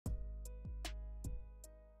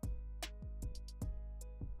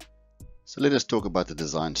So let us talk about the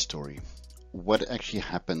design story. What actually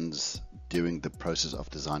happens during the process of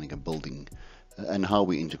designing a building and how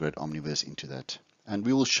we integrate Omniverse into that. And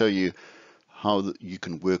we will show you how you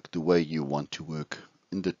can work the way you want to work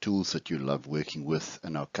in the tools that you love working with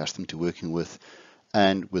and are accustomed to working with,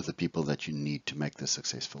 and with the people that you need to make this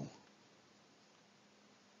successful.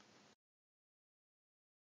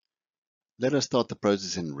 Let us start the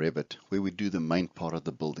process in Revit, where we do the main part of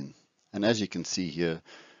the building. And as you can see here,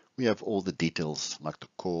 we have all the details like the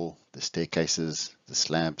core, the staircases, the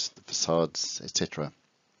slabs, the facades, etc.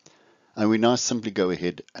 And we now simply go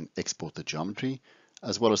ahead and export the geometry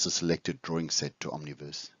as well as the selected drawing set to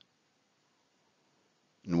Omniverse.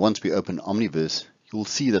 And once we open Omniverse, you will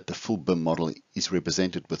see that the full BIM model is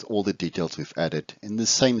represented with all the details we've added in the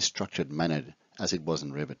same structured manner as it was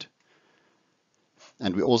in Revit.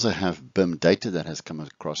 And we also have BIM data that has come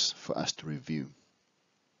across for us to review.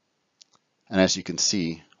 And as you can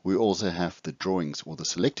see, we also have the drawings, or the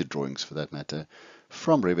selected drawings for that matter,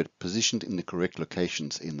 from Revit positioned in the correct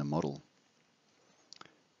locations in the model.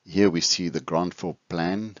 Here we see the ground floor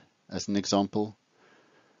plan as an example,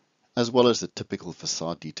 as well as the typical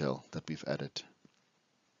facade detail that we've added.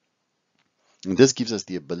 And this gives us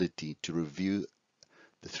the ability to review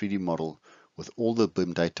the 3D model with all the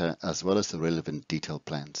BIM data as well as the relevant detail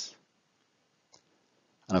plans.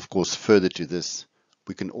 And of course, further to this,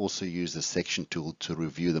 we can also use the section tool to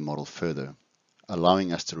review the model further,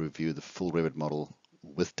 allowing us to review the full Revit model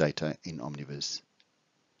with data in Omniverse.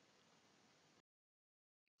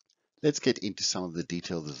 Let's get into some of the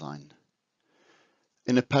detailed design.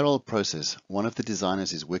 In a parallel process, one of the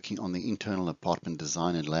designers is working on the internal apartment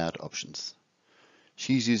design and layout options.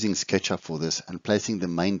 She's using SketchUp for this and placing the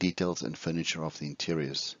main details and furniture of the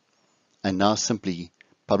interiors, and now simply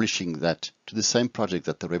publishing that to the same project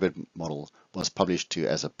that the Revit model was published to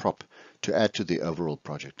as a prop to add to the overall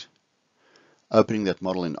project. Opening that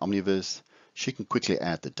model in Omniverse, she can quickly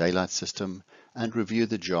add the daylight system and review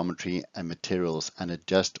the geometry and materials and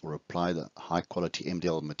adjust or apply the high quality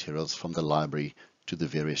MDL materials from the library to the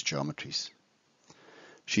various geometries.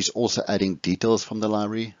 She's also adding details from the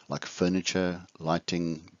library like furniture,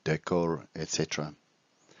 lighting, decor, etc.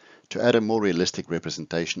 to add a more realistic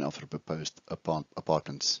representation of the proposed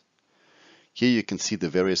apartments. Here you can see the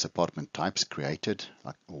various apartment types created,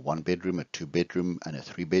 like a 1-bedroom, a 2-bedroom, and a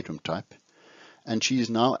 3-bedroom type. And she is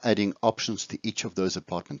now adding options to each of those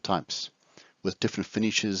apartment types with different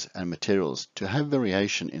finishes and materials to have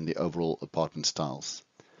variation in the overall apartment styles.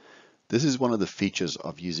 This is one of the features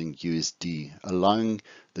of using USD, allowing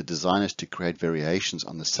the designers to create variations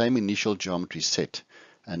on the same initial geometry set,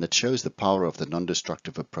 and it shows the power of the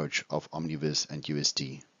non-destructive approach of Omniverse and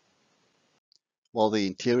USD. While the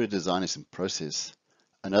interior design is in process,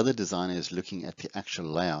 another designer is looking at the actual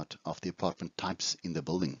layout of the apartment types in the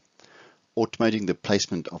building, automating the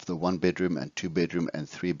placement of the 1-bedroom and 2-bedroom and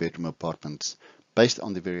 3-bedroom apartments based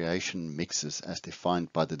on the variation mixes as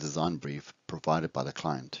defined by the design brief provided by the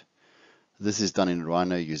client. This is done in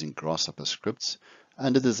Rhino using Grasshopper scripts,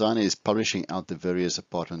 and the designer is publishing out the various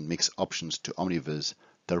apartment mix options to Omniverse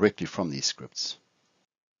directly from these scripts.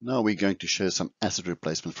 Now we're going to show some asset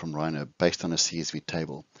replacement from Rhino based on a CSV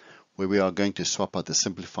table, where we are going to swap out the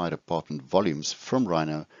simplified apartment volumes from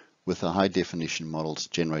Rhino with the high definition models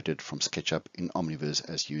generated from SketchUp in Omniverse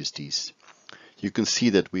as USDs. You can see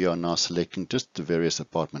that we are now selecting just the various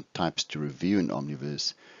apartment types to review in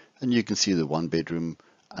Omniverse, and you can see the 1-bedroom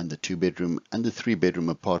and the 2-bedroom and the 3-bedroom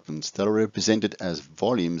apartments that are represented as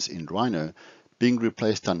volumes in Rhino being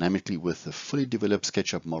replaced dynamically with the fully developed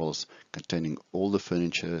SketchUp models containing all the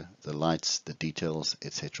furniture, the lights, the details,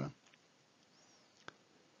 etc.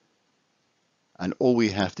 And all we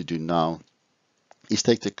have to do now is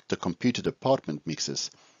take the computed apartment mixes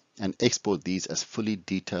and export these as fully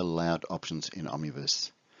detailed layout options in Omniverse.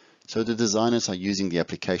 So the designers are using the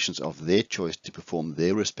applications of their choice to perform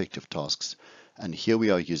their respective tasks. And here we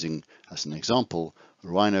are using, as an example,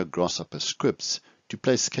 Rhino Grasshopper scripts to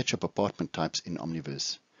place SketchUp apartment types in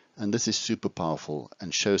Omniverse. And this is super powerful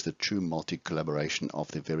and shows the true multi-collaboration of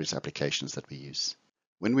the various applications that we use.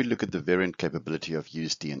 When we look at the variant capability of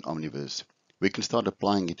USD in Omniverse, we can start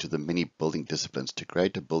applying it to the many building disciplines to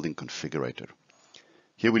create a building configurator.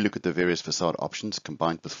 Here we look at the various facade options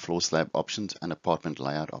combined with floor slab options and apartment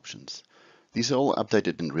layout options. These are all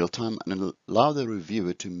updated in real time and allow the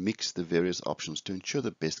reviewer to mix the various options to ensure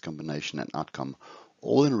the best combination and outcome,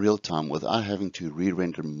 all in real time without having to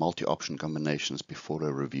re-render multi-option combinations before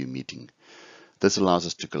a review meeting. This allows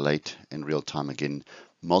us to collate in real time again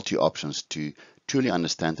multi-options to truly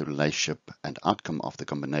understand the relationship and outcome of the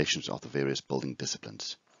combinations of the various building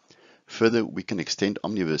disciplines. Further, we can extend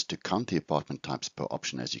Omniverse to count the apartment types per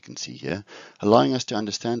option, as you can see here, allowing us to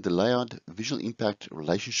understand the layout, visual impact,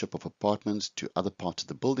 relationship of apartments to other parts of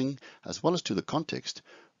the building, as well as to the context,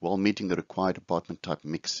 while meeting the required apartment type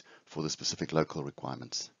mix for the specific local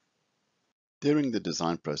requirements. During the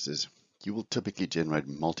design process, you will typically generate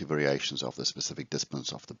multi-variations of the specific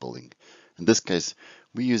disciplines of the building. In this case,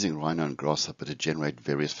 we're using Rhino and Grasshopper to generate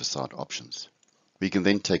various facade options. We can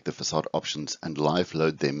then take the facade options and live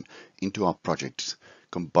load them into our projects,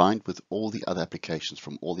 combined with all the other applications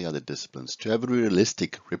from all the other disciplines to have a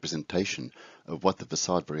realistic representation of what the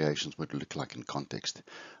facade variations would look like in context,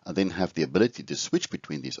 and then have the ability to switch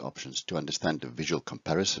between these options to understand the visual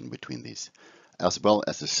comparison between these, as well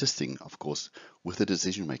as assisting, of course, with the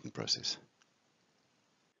decision-making process.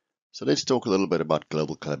 So let's talk a little bit about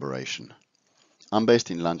global collaboration. I'm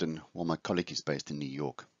based in London, while my colleague is based in New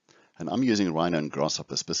York. And I'm using Rhino and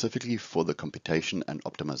Grasshopper specifically for the computation and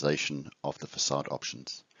optimization of the facade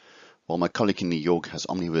options, while my colleague in New York has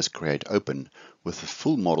Omniverse Create Open with a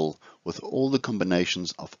full model with all the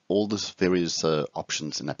combinations of all the various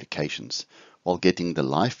options and applications, while getting the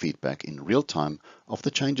live feedback in real time of the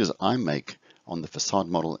changes I make on the facade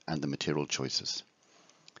model and the material choices.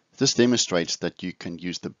 This demonstrates that you can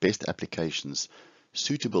use the best applications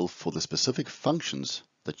suitable for the specific functions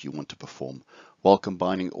that you want to perform, while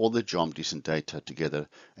combining all the geometries and data together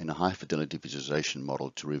in a high fidelity visualization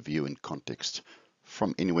model to review in context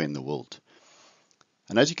from anywhere in the world.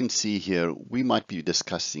 And as you can see here, we might be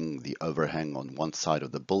discussing the overhang on one side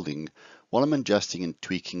of the building while I'm adjusting and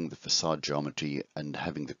tweaking the facade geometry and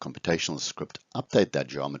having the computational script update that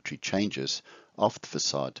geometry changes of the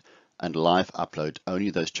facade and live upload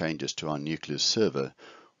only those changes to our Nucleus server,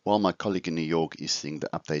 while my colleague in New York is seeing the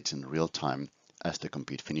updates in real time as the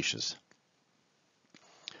compute finishes.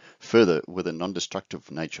 Further, with the non-destructive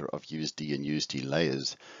nature of USD and USD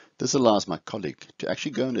layers, this allows my colleague to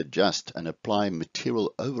actually go and adjust and apply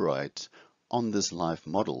material overrides on this live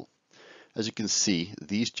model. As you can see,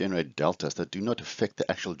 these generate deltas that do not affect the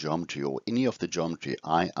actual geometry or any of the geometry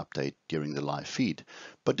I update during the live feed,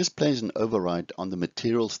 but displays an override on the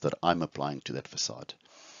materials that I'm applying to that facade.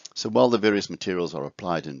 So while the various materials are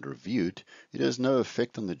applied and reviewed, it has no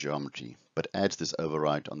effect on the geometry, but adds this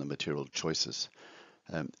override on the material choices.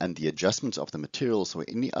 And the adjustments of the materials or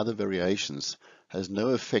any other variations has no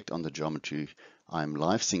effect on the geometry I'm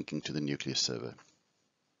live syncing to the Nucleus server.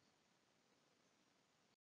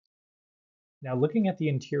 Now looking at the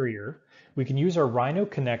interior, we can use our Rhino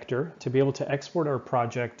connector to be able to export our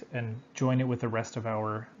project and join it with the rest of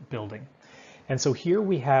our building. And so here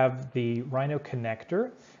we have the Rhino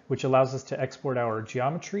connector, which allows us to export our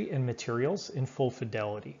geometry and materials in full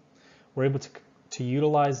fidelity. We're able to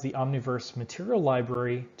utilize the Omniverse material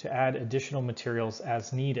library to add additional materials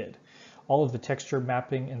as needed. All of the texture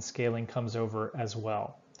mapping and scaling comes over as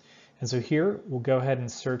well. And so here we'll go ahead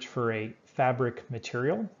and search for a fabric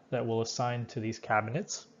material that we'll assign to these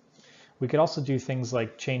cabinets. We could also do things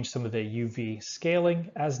like change some of the UV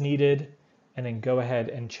scaling as needed, and then go ahead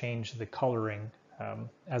and change the coloring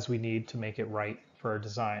as we need to make it right for our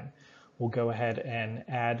design. We'll go ahead and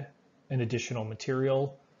add an additional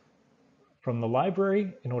material from the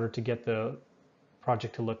library in order to get the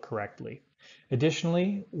project to look correctly.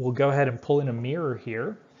 Additionally, we'll go ahead and pull in a mirror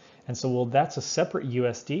here. And so that's a separate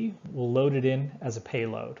USD. We'll load it in as a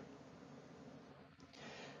payload.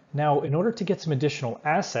 Now, in order to get some additional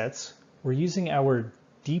assets, we're using our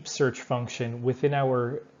deep search function within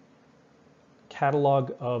our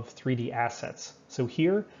catalog of 3D assets. So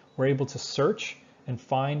here we're able to search and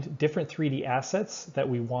find different 3D assets that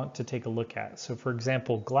we want to take a look at. So for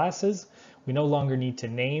example, glasses, we no longer need to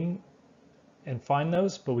name and find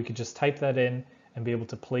those, but we could just type that in and be able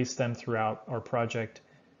to place them throughout our project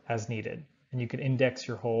as needed. And you can index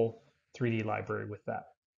your whole 3D library with that.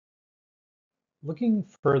 Looking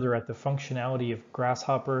further at the functionality of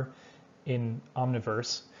Grasshopper in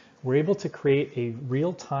Omniverse, we're able to create a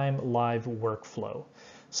real-time live workflow.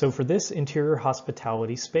 So for this interior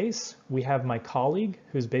hospitality space, we have my colleague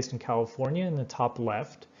who's based in California in the top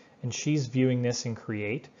left, and she's viewing this in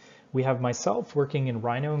Create. We have myself working in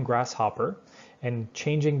Rhino and Grasshopper and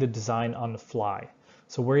changing the design on the fly.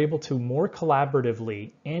 So we're able to more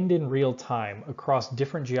collaboratively and in real time across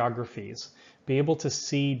different geographies be able to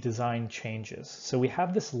see design changes. So we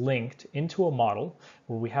have this linked into a model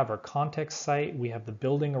where we have our context site, we have the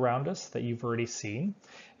building around us that you've already seen,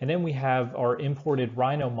 and then we have our imported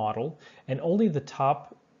Rhino model, and only the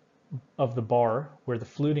top of the bar where the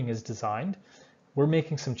fluting is designed, we're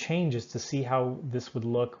making some changes to see how this would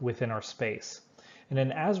look within our space. And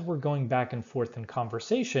then as we're going back and forth in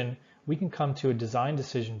conversation, we can come to a design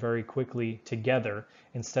decision very quickly together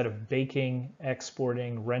instead of baking,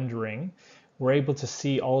 exporting, rendering. We're able to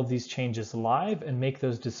see all of these changes live and make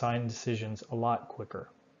those design decisions a lot quicker.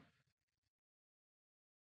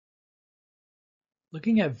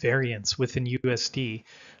 Looking at variants within USD,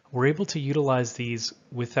 we're able to utilize these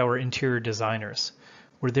with our interior designers,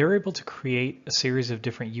 where they're able to create a series of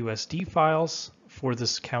different USD files for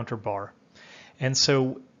this counter bar. And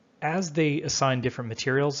so as they assign different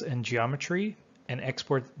materials and geometry and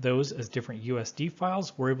export those as different USD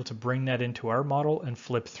files, we're able to bring that into our model and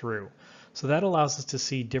flip through. So that allows us to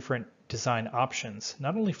see different design options,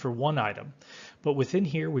 not only for one item, but within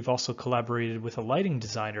here, we've also collaborated with a lighting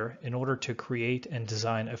designer in order to create and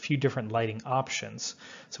design a few different lighting options.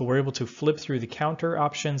 So we're able to flip through the counter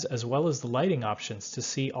options as well as the lighting options to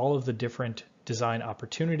see all of the different design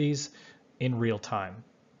opportunities in real time.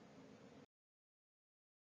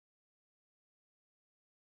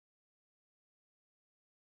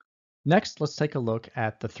 Next, let's take a look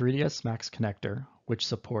at the 3ds Max connector, which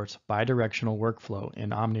supports bidirectional workflow in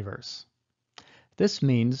Omniverse. This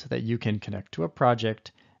means that you can connect to a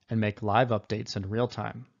project and make live updates in real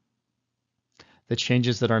time. The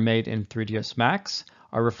changes that are made in 3ds Max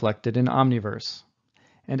are reflected in Omniverse,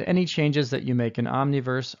 and any changes that you make in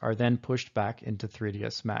Omniverse are then pushed back into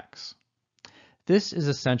 3ds Max. This is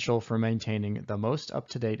essential for maintaining the most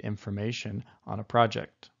up-to-date information on a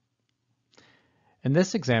project. In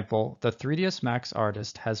this example, the 3ds Max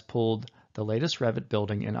artist has pulled the latest Revit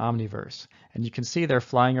building in Omniverse, and you can see they're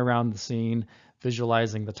flying around the scene,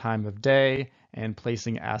 visualizing the time of day, and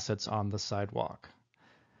placing assets on the sidewalk.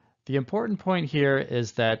 The important point here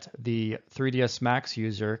is that the 3ds Max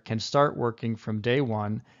user can start working from day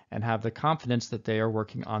one and have the confidence that they are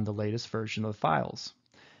working on the latest version of the files.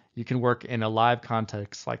 You can work in a live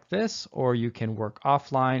context like this, or you can work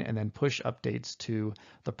offline and then push updates to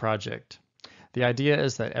the project. The idea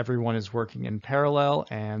is that everyone is working in parallel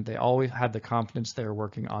and they always have the confidence they're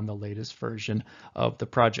working on the latest version of the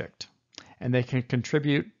project. And they can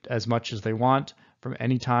contribute as much as they want from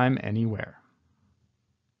anytime, anywhere.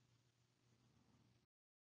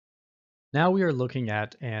 Now we are looking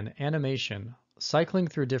at an animation cycling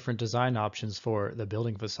through different design options for the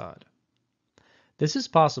building facade. This is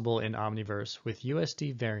possible in Omniverse with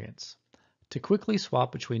USD variants to quickly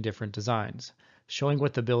swap between different designs, showing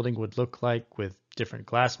what the building would look like with different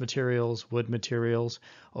glass materials, wood materials,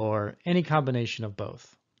 or any combination of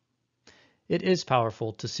both. It is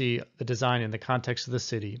powerful to see the design in the context of the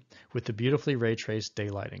city with the beautifully ray-traced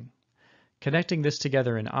daylighting. Connecting this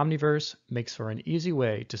together in Omniverse makes for an easy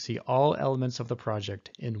way to see all elements of the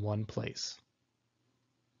project in one place.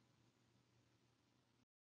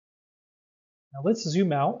 Now let's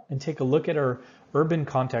zoom out and take a look at our urban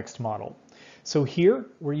context model. So here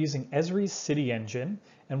we're using Esri's city engine,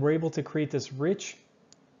 and we're able to create this rich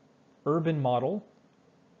urban model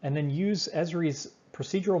and then use Esri's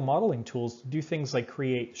procedural modeling tools to do things like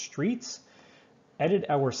create streets, edit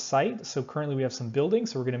our site. So currently we have some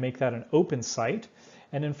buildings, so we're going to make that an open site.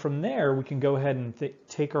 And then from there, we can go ahead and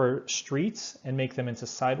take our streets and make them into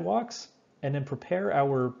sidewalks, and then prepare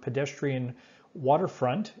our pedestrian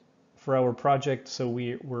waterfront for our project so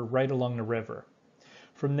we're right along the river.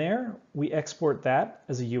 From there, we export that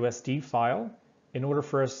as a USD file in order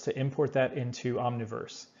for us to import that into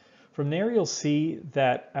Omniverse. From there, you'll see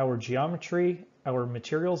that our geometry, our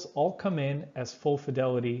materials all come in as full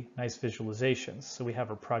fidelity, nice visualizations. So we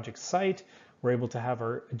have our project site, we're able to have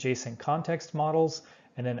our adjacent context models,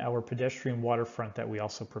 and then our pedestrian waterfront that we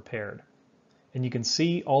also prepared. And you can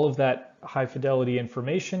see all of that high fidelity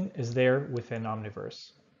information is there within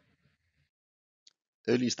Omniverse.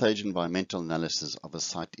 Early stage environmental analysis of a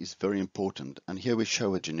site is very important, and here we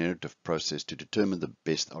show a generative process to determine the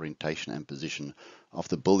best orientation and position of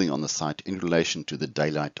the building on the site in relation to the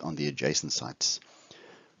daylight on the adjacent sites.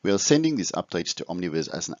 We are sending these updates to Omniverse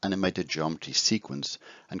as an animated geometry sequence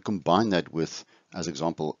and combine that with, as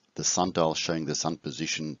example, the sundial showing the sun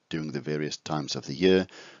position during the various times of the year,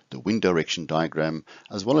 the wind direction diagram,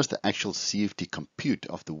 as well as the actual CFD compute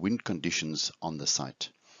of the wind conditions on the site.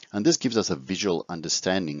 And this gives us a visual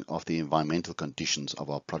understanding of the environmental conditions of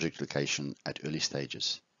our project location at early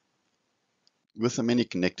stages. With the many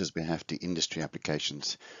connectors we have to industry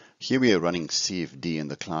applications, here we are running CFD in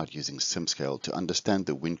the cloud using SimScale to understand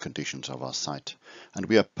the wind conditions of our site. And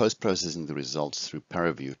we are post-processing the results through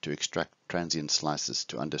ParaView to extract transient slices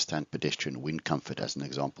to understand pedestrian wind comfort as an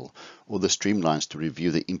example, or the streamlines to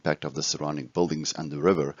review the impact of the surrounding buildings and the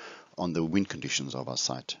river on the wind conditions of our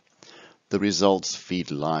site. The results feed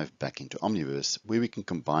live back into Omniverse, where we can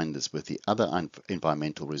combine this with the other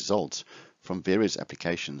environmental results from various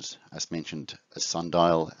applications, as mentioned, a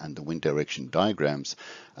sundial and the wind direction diagrams,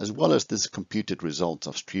 as well as this computed results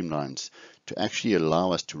of streamlines to actually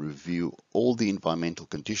allow us to review all the environmental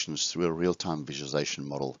conditions through a real-time visualization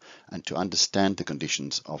model and to understand the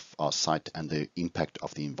conditions of our site and the impact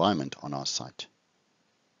of the environment on our site.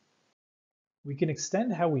 We can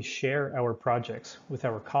extend how we share our projects with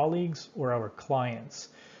our colleagues or our clients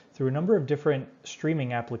through a number of different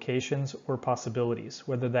streaming applications or possibilities,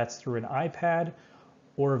 whether that's through an iPad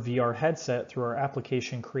or a VR headset through our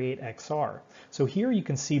application Create XR. So here you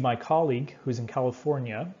can see my colleague who's in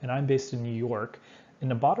California and I'm based in New York. In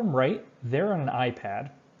the bottom right, they're on an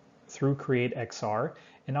iPad through Create XR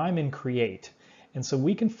and I'm in Create. And so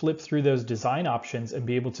we can flip through those design options and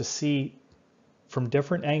be able to see from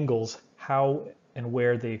different angles how and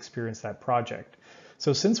where they experience that project.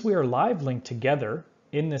 So since we are live linked together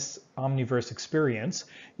in this Omniverse experience,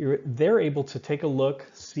 they're able to take a look,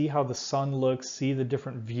 see how the sun looks, see the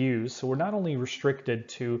different views. So we're not only restricted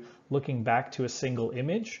to looking back to a single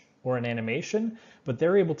image or an animation, but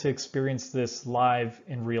they're able to experience this live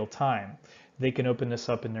in real time. They can open this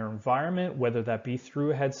up in their environment, whether that be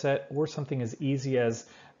through a headset or something as easy as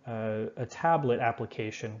a tablet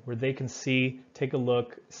application where they can see, take a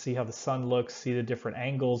look, see how the sun looks, see the different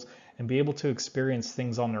angles, and be able to experience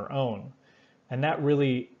things on their own. And that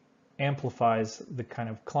really amplifies the kind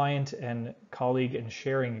of client and colleague and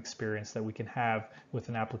sharing experience that we can have with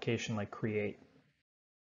an application like Create.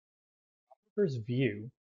 First view,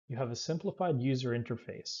 you have a simplified user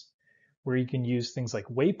interface where you can use things like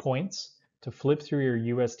waypoints to flip through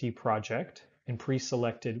your USD project and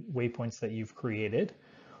pre-selected waypoints that you've created.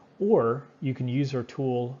 Or you can use our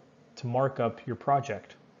tool to mark up your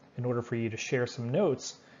project in order for you to share some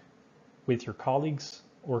notes with your colleagues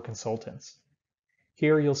or consultants.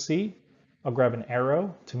 Here you'll see, I'll grab an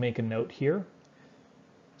arrow to make a note here.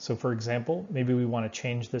 So for example, maybe we want to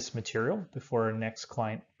change this material before our next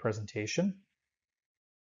client presentation.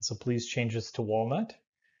 So please change this to walnut.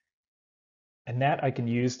 And that I can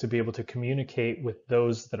use to be able to communicate with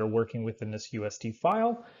those that are working within this USD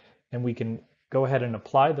file, and we can go ahead and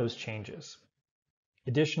apply those changes.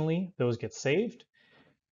 Additionally, those get saved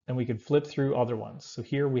and we can flip through other ones. So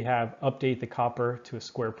here we have update the copper to a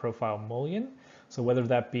square profile mullion. So whether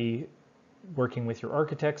that be working with your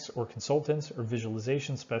architects or consultants or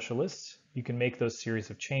visualization specialists, you can make those series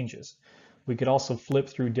of changes. We could also flip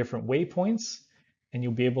through different waypoints and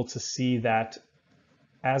you'll be able to see that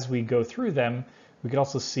as we go through them, we could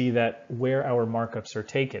also see that where our markups are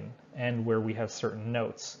taken and where we have certain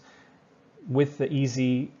notes. With the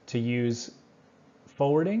easy to use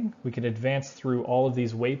forwarding, we can advance through all of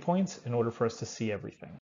these waypoints in order for us to see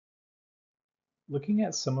everything. Looking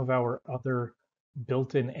at some of our other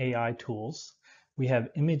built-in AI tools, we have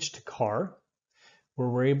image to car, where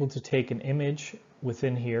we're able to take an image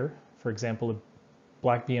within here, for example, a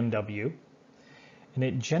black BMW, and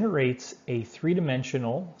it generates a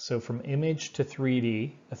three-dimensional, so from image to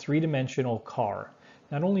 3D, a three-dimensional car.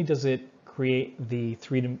 Not only does it create the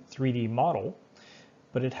 3D model,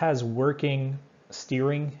 but it has working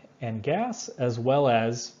steering and gas, as well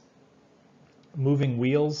as moving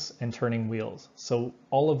wheels and turning wheels. So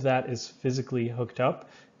all of that is physically hooked up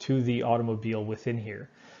to the automobile within here.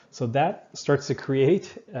 So that starts to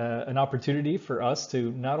create an opportunity for us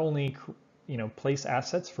to not only place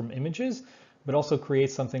assets from images, but also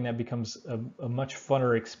create something that becomes a much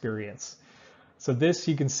funner experience. So this,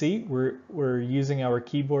 you can see, we're using our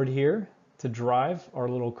keyboard here to drive our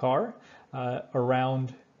little car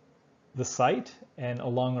around the site and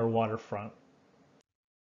along our waterfront.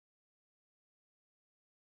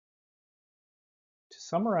 To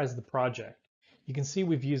summarize the project, you can see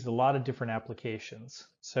we've used a lot of different applications.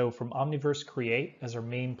 So from Omniverse Create as our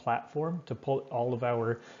main platform to pull all of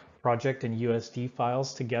our project and USD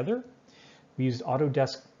files together. We used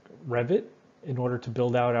Autodesk Revit in order to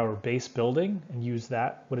build out our base building and use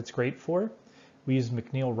that, what it's great for. We used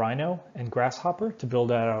McNeil Rhino and Grasshopper to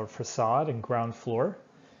build out our facade and ground floor.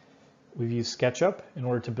 We've used SketchUp in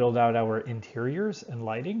order to build out our interiors and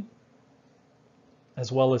lighting,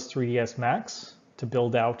 as well as 3ds Max to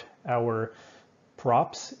build out our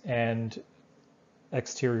props and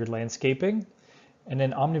exterior landscaping, and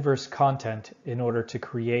then Omniverse Content in order to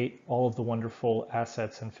create all of the wonderful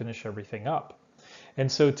assets and finish everything up.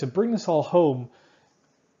 And so to bring this all home,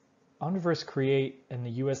 Omniverse Create in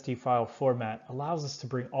the USD file format allows us to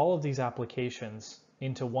bring all of these applications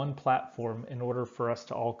into one platform in order for us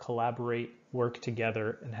to all collaborate, work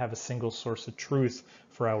together, and have a single source of truth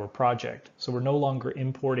for our project. So we're no longer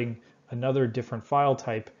importing another different file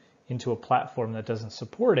type into a platform that doesn't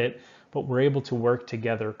support it, but we're able to work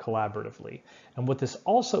together collaboratively. And what this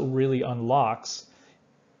also really unlocks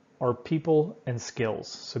are people and skills.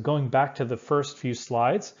 So going back to the first few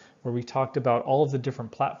slides where we talked about all of the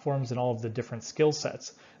different platforms and all of the different skill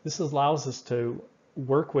sets, this allows us to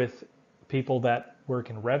work with people that work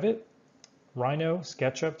in Revit, Rhino,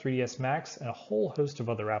 SketchUp, 3ds Max, and a whole host of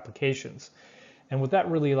other applications. And what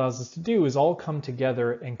that really allows us to do is all come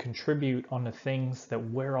together and contribute on the things that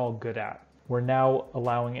we're all good at. We're now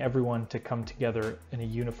allowing everyone to come together in a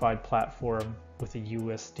unified platform with a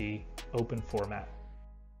USD open format.